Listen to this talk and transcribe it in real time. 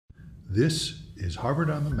This is Harvard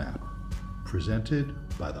on the Map, presented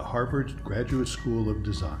by the Harvard Graduate School of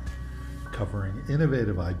Design, covering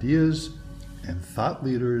innovative ideas and thought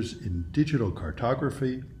leaders in digital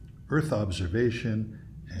cartography, Earth observation,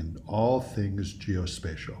 and all things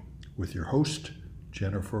geospatial, with your host,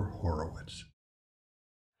 Jennifer Horowitz.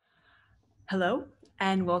 Hello,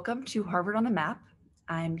 and welcome to Harvard on the Map.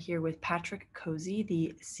 I'm here with Patrick Cozzi,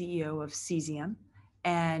 the CEO of Cesium,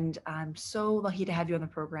 and I'm so lucky to have you on the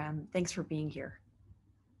program. Thanks for being here.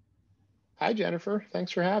 Hi, Jennifer.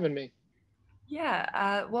 Thanks for having me.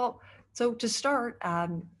 Yeah, so to start,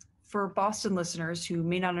 for Boston listeners who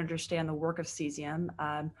may not understand the work of Cesium,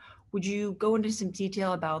 would you go into some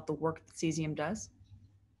detail about the work that Cesium does?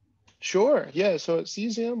 Sure. Yeah. So at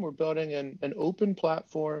Cesium, we're building an open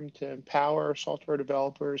platform to empower software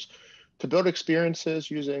developers to build experiences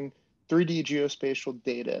using 3D geospatial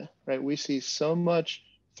data, right? We see so much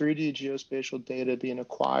 3D geospatial data being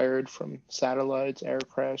acquired from satellites,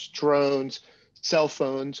 aircrafts, drones, cell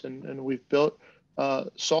phones, and we've built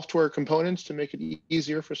software components to make it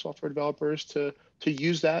easier for software developers to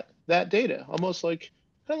use that data, almost like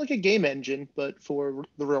kind of like a game engine, but for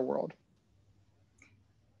the real world.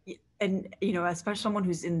 And, especially someone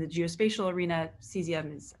who's in the geospatial arena,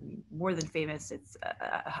 Cesium is more than famous. It's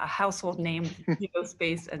a household name in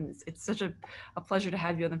geospace, and it's such a pleasure to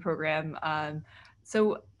have you on the program.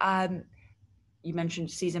 You mentioned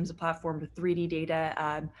Cesium is a platform with 3D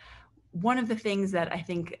data. One of the things that I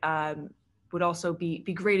think would also be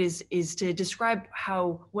great is to describe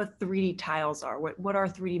what 3D tiles are. What are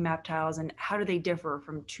 3D map tiles, and how do they differ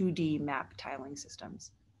from 2D map tiling systems?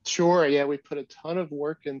 Sure. Yeah, we put a ton of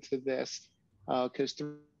work into this because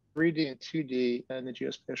 3D and 2D in the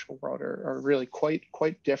geospatial world are really quite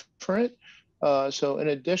different. So in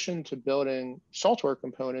addition to building software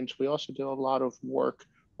components, we also do a lot of work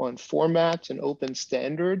on formats and open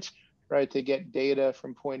standards, right, to get data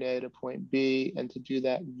from point A to point B and to do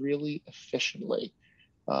that really efficiently.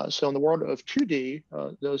 So in the world of 2D,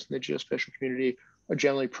 those in the geospatial community are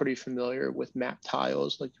generally pretty familiar with map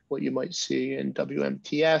tiles, like what you might see in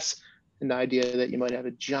WMTS, and the idea that you might have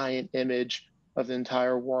a giant image of the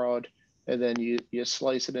entire world, and then you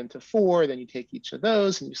slice it into four, then you take each of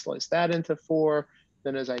those and you slice that into four.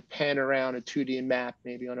 Then as I pan around a 2D map,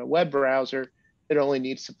 maybe on a web browser, it only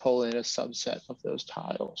needs to pull in a subset of those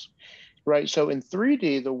tiles, right? So in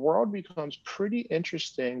 3D, the world becomes pretty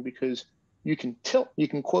interesting because you can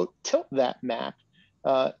quote tilt that map,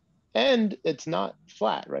 and it's not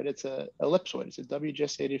flat, right? It's a ellipsoid. It's a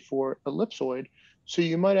WGS84 ellipsoid. So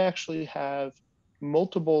you might actually have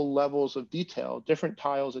multiple levels of detail, different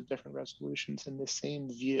tiles at different resolutions in the same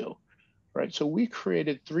view, right? So we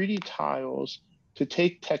created 3D tiles to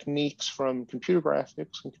take techniques from computer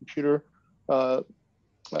graphics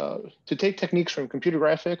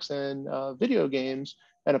and video games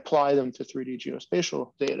and apply them to 3D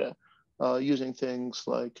geospatial data. Using things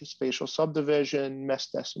like spatial subdivision,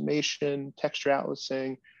 mesh decimation, texture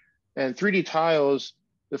atlasing, and 3D tiles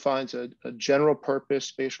defines a general purpose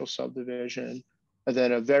spatial subdivision, and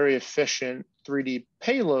then a very efficient 3D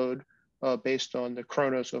payload based on the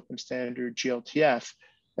Chronos open standard GLTF.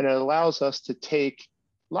 And it allows us to take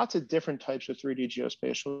lots of different types of 3D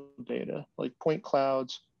geospatial data, like point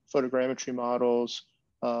clouds, photogrammetry models,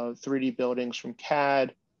 3D buildings from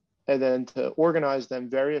CAD, and then to organize them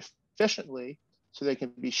very efficiently so they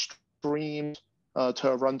can be streamed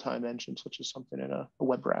to a runtime engine, such as something in a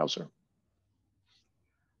web browser.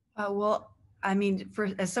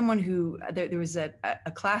 As someone who, there was a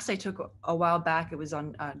class I took a while back. It was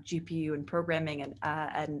on GPU and programming,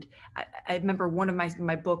 and I remember one of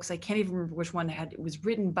my books. I can't even remember which one it was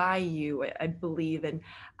written by you, I believe, and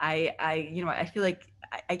I feel like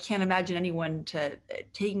I can't imagine anyone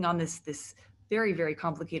taking on this very, very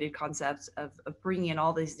complicated concepts of bringing in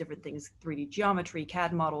all these different things, 3D geometry,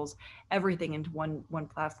 CAD models, everything into one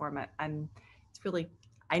platform. It's really,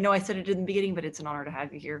 I know I said it in the beginning, but it's an honor to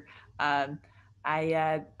have you here. I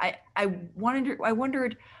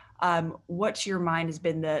wondered what to your mind has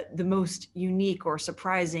been the most unique or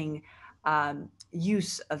surprising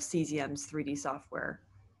use of Cesium's 3D software.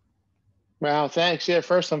 Wow, thanks. Yeah,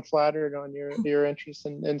 first, I'm flattered on your interest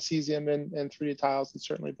in Cesium and 3D tiles. It's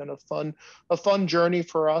certainly been a fun journey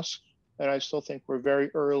for us, and I still think we're very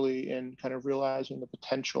early in kind of realizing the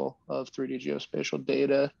potential of 3D geospatial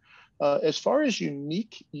data. As far as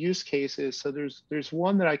unique use cases, so there's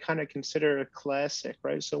one that I kind of consider a classic,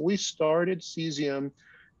 right? So we started Cesium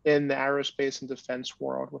in the aerospace and defense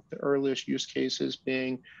world, with the earliest use cases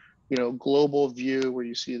being, global view, where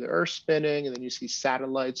you see the Earth spinning and then you see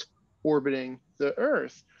satellites orbiting the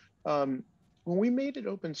Earth. when we made it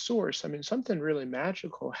open source, I mean, something really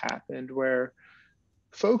magical happened where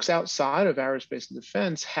folks outside of aerospace and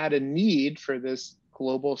defense had a need for this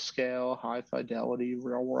global scale, high fidelity,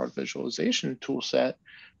 real world visualization tool set.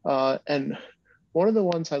 And one of the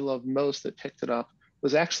ones I love most that picked it up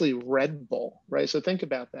was actually Red Bull, right? So think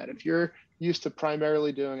about that. If you're used to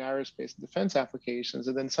primarily doing aerospace and defense applications,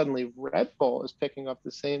 and then suddenly Red Bull is picking up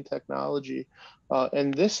the same technology,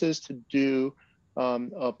 and this is to do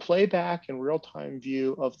a playback and real-time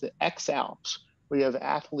view of the X Alps. We have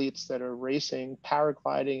athletes that are racing,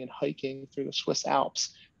 paragliding, and hiking through the Swiss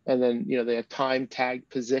Alps, and then they have time tagged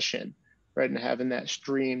position, right? And having that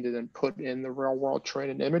streamed and then put in the real world terrain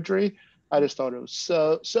and imagery. I just thought it was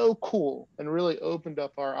so cool and really opened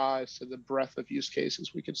up our eyes to the breadth of use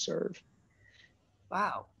cases we could serve.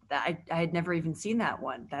 Wow, I had never even seen that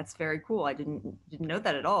one. That's very cool. I didn't know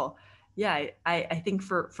that at all. Yeah, I think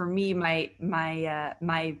for me,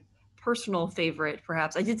 my personal favorite,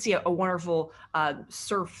 perhaps, I did see a wonderful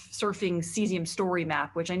surfing Cesium story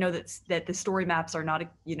map, which I know that the story maps are not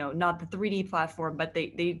not the 3D platform, but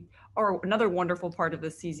they are another wonderful part of the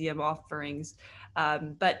Cesium offerings.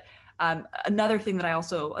 Another one that I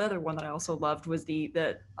also loved was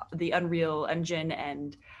the Unreal Engine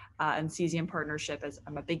and Cesium partnership. As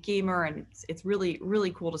I'm a big gamer, and it's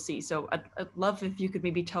really cool to see. So I'd love if you could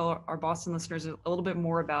maybe tell our Boston listeners a little bit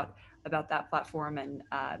more about that platform and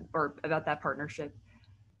or about that partnership.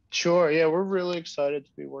 Sure. Yeah, we're really excited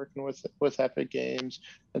to be working with Epic Games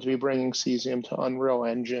and to be bringing Cesium to Unreal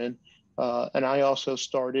Engine. And I also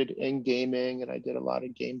started in gaming, and I did a lot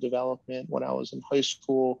of game development when I was in high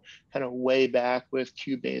school, kind of way back with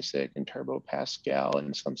QBasic and Turbo Pascal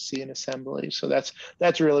and some C and assembly. So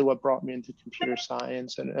that's really what brought me into computer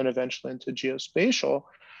science and eventually into geospatial.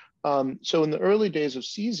 So in the early days of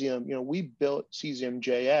Cesium, we built Cesium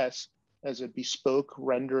JS as a bespoke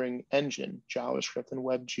rendering engine, JavaScript and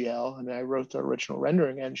WebGL, and I wrote the original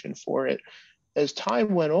rendering engine for it. As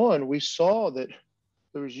time went on, we saw that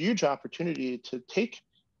there was huge opportunity to take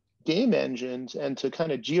game engines and to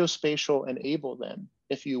kind of geospatial enable them,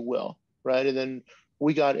 if you will, right? And then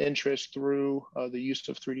we got interest through the use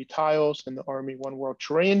of 3D tiles in the Army One World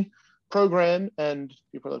Terrain program. And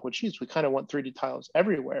people are like, well, geez, we kind of want 3D tiles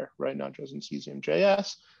everywhere, right? Not just in Cesium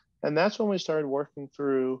JS. And that's when we started working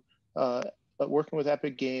with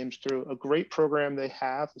Epic Games through a great program they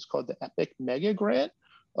have. It's called the Epic Mega Grant,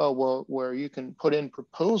 where you can put in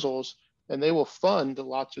proposals and they will fund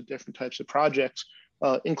lots of different types of projects,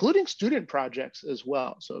 including student projects as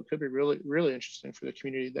well. So it could be really interesting for the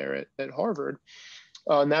community there at Harvard.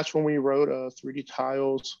 And that's when we wrote a 3D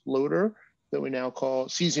tiles loader that we now call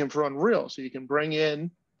Cesium for Unreal. So you can bring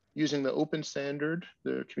in, using the open standard,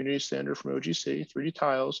 the community standard from OGC, 3D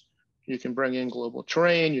tiles. You can bring in global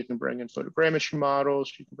terrain, you can bring in photogrammetry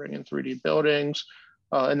models, you can bring in 3D buildings,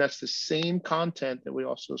 and that's the same content that we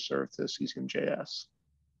also serve to Cesium JS.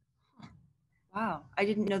 Wow, I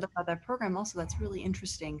didn't know about that program. Also, that's really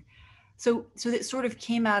interesting. So that sort of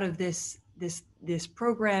came out of this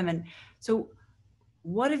program, and so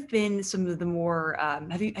what have been some of the more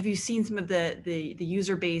have you seen some of the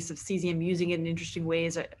user base of Cesium using it in interesting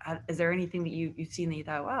ways? Is there anything that you've seen that you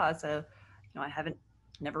thought, wow, that's I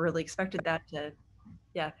never really expected that to,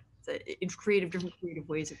 it's different creative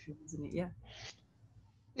ways of using it.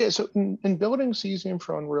 Yeah, so in building Cesium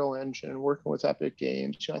for Unreal Engine and working with Epic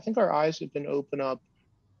Games, I think our eyes have been opened up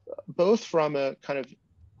both from a kind of,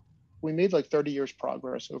 we made like 30 years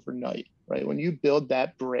progress overnight, right? When you build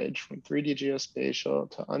that bridge from 3D geospatial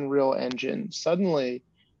to Unreal Engine, suddenly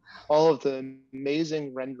all of the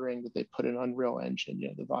amazing rendering that they put in Unreal Engine,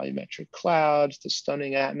 the volumetric clouds, the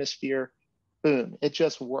stunning atmosphere, boom, it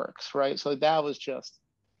just works, right? So that was just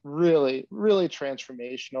really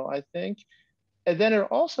transformational, I think. And then it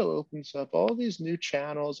also opens up all these new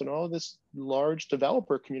channels and all this large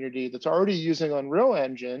developer community that's already using Unreal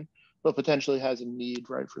Engine, but potentially has a need,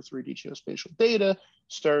 right, for 3D geospatial data,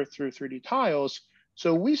 start through 3D tiles.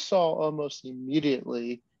 So we saw almost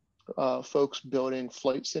immediately folks building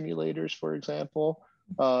flight simulators, for example,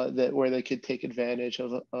 where they could take advantage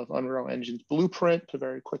of Unreal Engine's blueprint to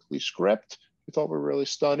very quickly script. We thought were really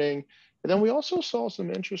stunning. And then we also saw some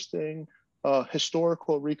interesting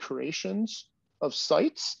historical recreations of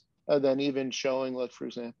sites, then even showing, like, for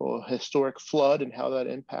example, a historic flood and how that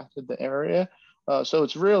impacted the area. So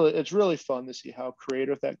it's really fun to see how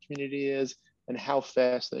creative that community is and how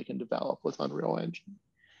fast they can develop with Unreal Engine.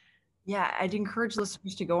 Yeah, I'd encourage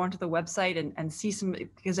listeners to go onto the website and see some,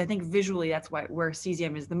 because I think visually that's where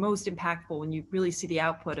Cesium is the most impactful. When you really see the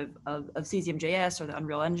output of Cesium JS or the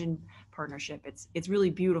Unreal Engine partnership, it's really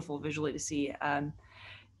beautiful visually to see.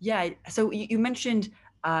 So you mentioned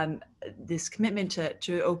this commitment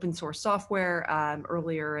to open source software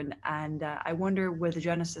earlier, and I wonder where the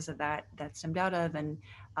genesis of that stemmed out of, and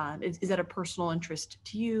is that a personal interest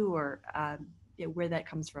to you, or where that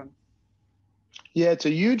comes from? Yeah, it's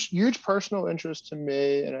a huge personal interest to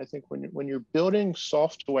me, and I think when you're building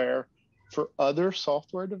software for other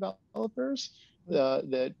software developers,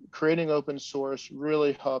 that creating open source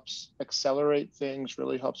really helps accelerate things,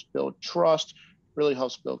 really helps build trust, really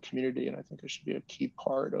helps build community, and I think it should be a key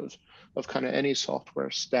part of kind of any software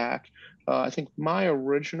stack. I think my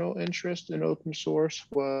original interest in open source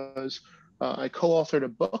was I co-authored a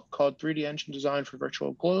book called 3D Engine Design for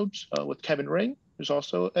Virtual Globes with Kevin Ring, who's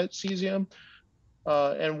also at Cesium,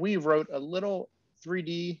 and we wrote a little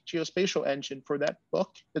 3D geospatial engine for that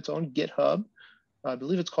book. It's on GitHub. I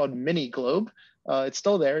believe it's called Mini Globe. It's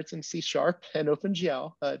still there. It's in C# and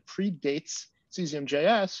OpenGL. It predates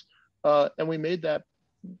Cesium.js, and we made that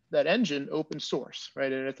engine open source,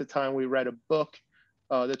 right? And at the time, we read a book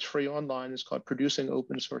that's free online. It's called Producing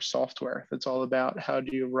Open Source Software. That's all about how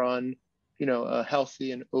do you run, a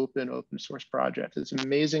healthy and open source project. It's an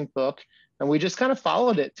amazing book, and we just kind of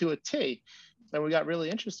followed it to a T, and we got really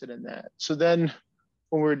interested in that. So then,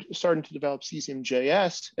 when we're starting to develop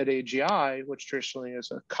Cesium.js at AGI, which traditionally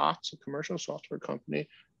is a COTS, a commercial software company,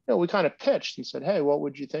 we kind of pitched and said, hey, what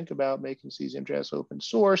would you think about making Cesium.js open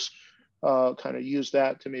source? Kind of use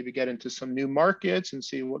that to maybe get into some new markets and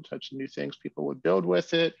see what types of new things people would build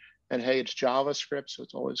with it. And hey, it's JavaScript,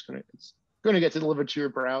 so it's going to get delivered to your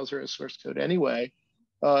browser as source code anyway.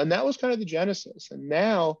 And that was kind of the genesis. And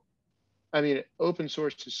now, I mean, open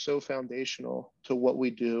source is so foundational to what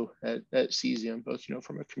we do at Cesium, both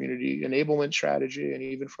from a community enablement strategy and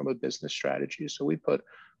even from a business strategy. So we put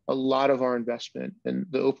a lot of our investment in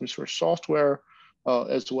the open source software,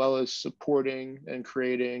 as well as supporting and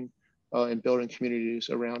creating and building communities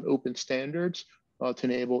around open standards to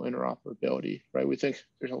enable interoperability. Right? We think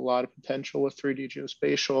there's a lot of potential with 3D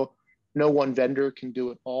geospatial. No one vendor can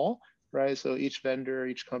do it all, right? So each vendor,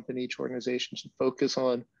 each company, each organization should focus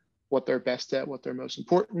on what they're best at, what's most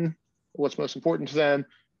important to them,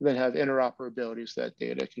 and then have interoperability so that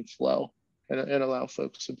data can flow and allow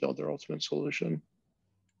folks to build their ultimate solution.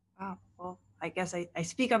 Wow. Well, I guess I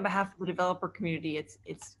speak on behalf of the developer community. It's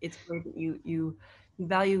great that you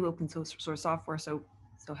value open source software so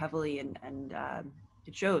heavily, and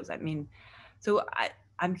it shows. I mean, so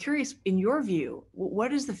I'm curious, in your view,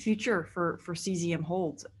 what does the future for Cesium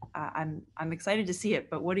hold? I'm excited to see it,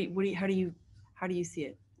 but how do you see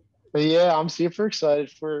it? But yeah, I'm super excited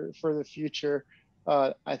for the future.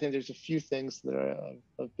 I think there's a few things that are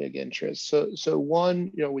of big interest. So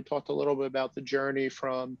one, we talked a little bit about the journey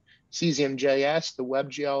from Cesium.js, the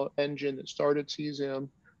WebGL engine that started Cesium,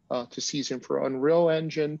 to Cesium for Unreal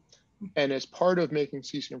Engine. And as part of making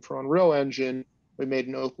Cesium for Unreal Engine, we made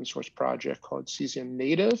an open source project called Cesium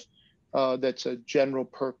Native. That's a general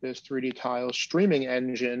purpose 3D tile streaming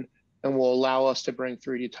engine, and will allow us to bring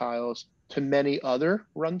 3D tiles to many other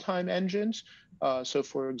runtime engines. So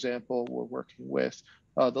for example, we're working with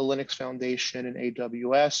the Linux Foundation and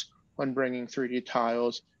AWS on bringing 3D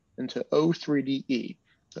tiles into O3DE,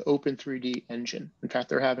 the Open 3D engine. In fact,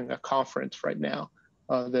 they're having a conference right now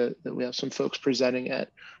that we have some folks presenting at.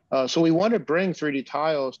 So we want to bring 3D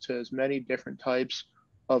tiles to as many different types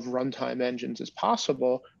of runtime engines as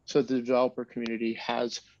possible, so the developer community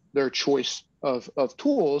has their choice of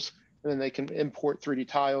tools, and then they can import 3D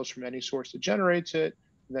tiles from any source that generates it,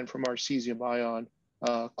 and then from our Cesium Ion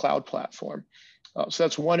cloud platform. So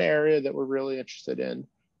that's one area that we're really interested in.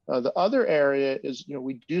 The other area is,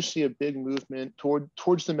 we do see a big movement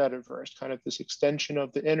towards the metaverse, kind of this extension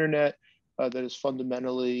of the internet that is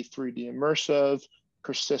fundamentally 3D immersive,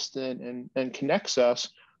 persistent, and connects us.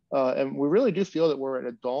 And we really do feel that we're at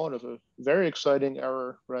a dawn of a very exciting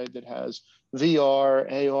era, right, that has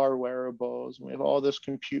VR, AR wearables, and we have all this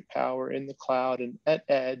compute power in the cloud and at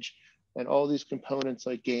edge, and all these components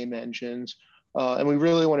like game engines. And we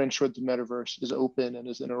really want to ensure that the metaverse is open and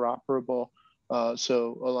is interoperable.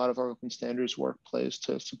 So a lot of our open standards work plays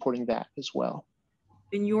to supporting that as well.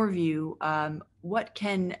 In your view, what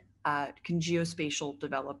can geospatial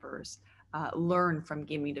developers learn from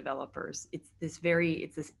gaming developers? It's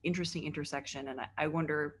this interesting intersection, and I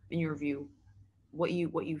wonder, in your view, what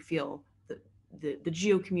you feel the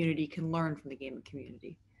geo community can learn from the gaming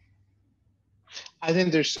community. I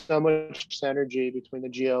think there's so much synergy between the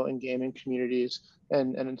geo and gaming communities,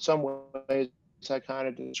 and in some ways, I kind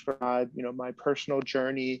of describe, my personal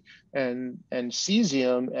journey and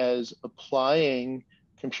Cesium as applying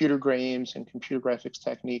computer games and computer graphics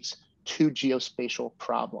techniques to geospatial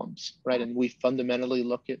problems, right? And we fundamentally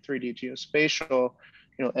look at 3D geospatial,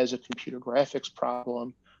 as a computer graphics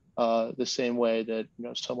problem, the same way that,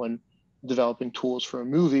 someone developing tools for a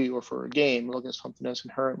movie or for a game, look at something that's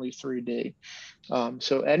inherently 3D.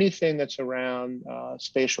 So anything that's around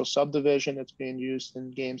spatial subdivision that's being used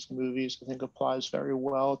in games and movies, I think applies very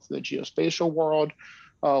well to the geospatial world.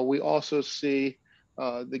 We also see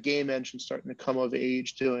the game engine starting to come of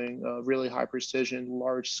age doing really high precision,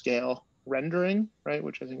 large scale rendering, right?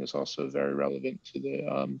 Which I think is also very relevant to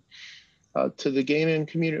the gaming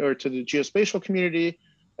community or to the geospatial community.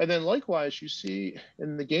 And then likewise, you see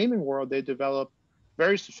in the gaming world, they develop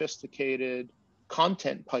very sophisticated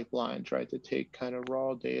content pipelines, right, that take kind of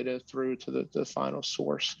raw data through to the final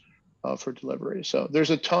source for delivery. So there's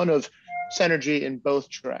a ton of synergy in both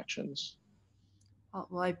directions.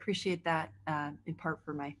 Well, I appreciate that in part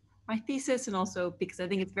for my thesis, and also because I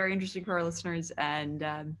think it's very interesting for our listeners.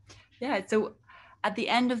 And yeah, so at the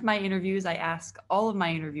end of my interviews, I ask all of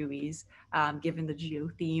my interviewees, given the geo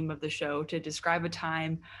theme of the show, to describe a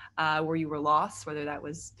time where you were lost, whether that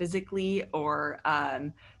was physically or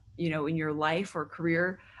in your life or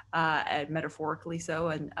career, and metaphorically so,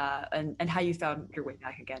 and how you found your way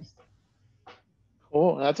back again.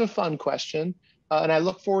 Cool, that's a fun question. And I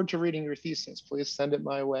look forward to reading your thesis. Please send it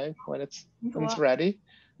my way when it's ready.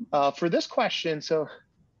 For this question, so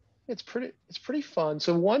it's pretty fun.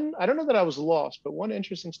 So I don't know that I was lost, but one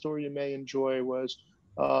interesting story you may enjoy was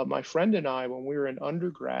my friend and I, when we were in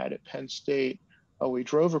undergrad at Penn State, we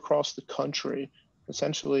drove across the country,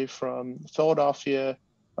 essentially from Philadelphia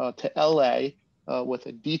to LA, with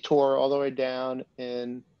a detour all the way down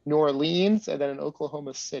in New Orleans and then in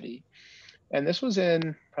Oklahoma City. And this was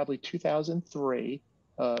in probably 2003,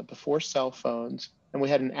 before cell phones. And we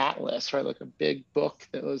had an atlas, right? Like a big book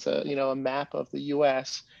that was a map of the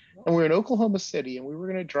US. And we were in Oklahoma City, and we were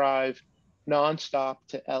going to drive nonstop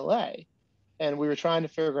to LA. And we were trying to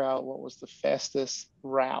figure out what was the fastest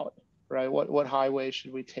route, right? What highway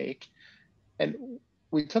should we take? And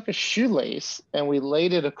we took a shoelace and we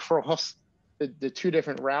laid it across the two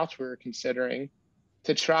different routes we were considering,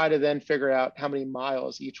 to try to then figure out how many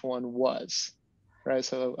miles each one was, right?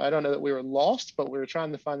 So I don't know that we were lost, but we were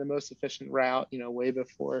trying to find the most efficient route, way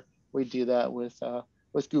before we do that with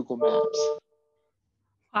Google Maps.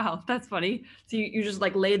 Wow, that's funny. So you just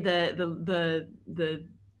like laid the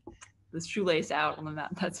shoelace out on the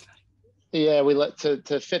map. That's funny. Yeah, we let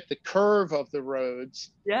to fit the curve of the roads.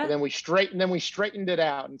 Yeah. And then we straightened it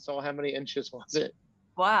out and saw how many inches was it.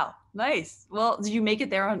 Wow, nice. Well, did you make it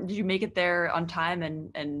there on time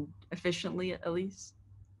and efficiently at least?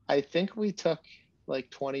 I think we took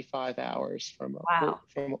like 25 hours from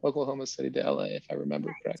Oklahoma City to LA, if I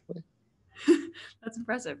remember correctly. That's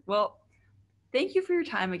impressive. Well, thank you for your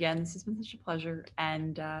time again. This has been such a pleasure,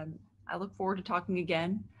 and I look forward to talking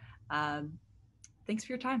again. Thanks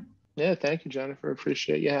for your time. Yeah, thank you, Jennifer.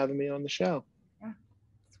 Appreciate you having me on the show. Yeah,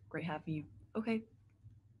 it's great having you. Okay,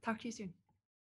 talk to you soon.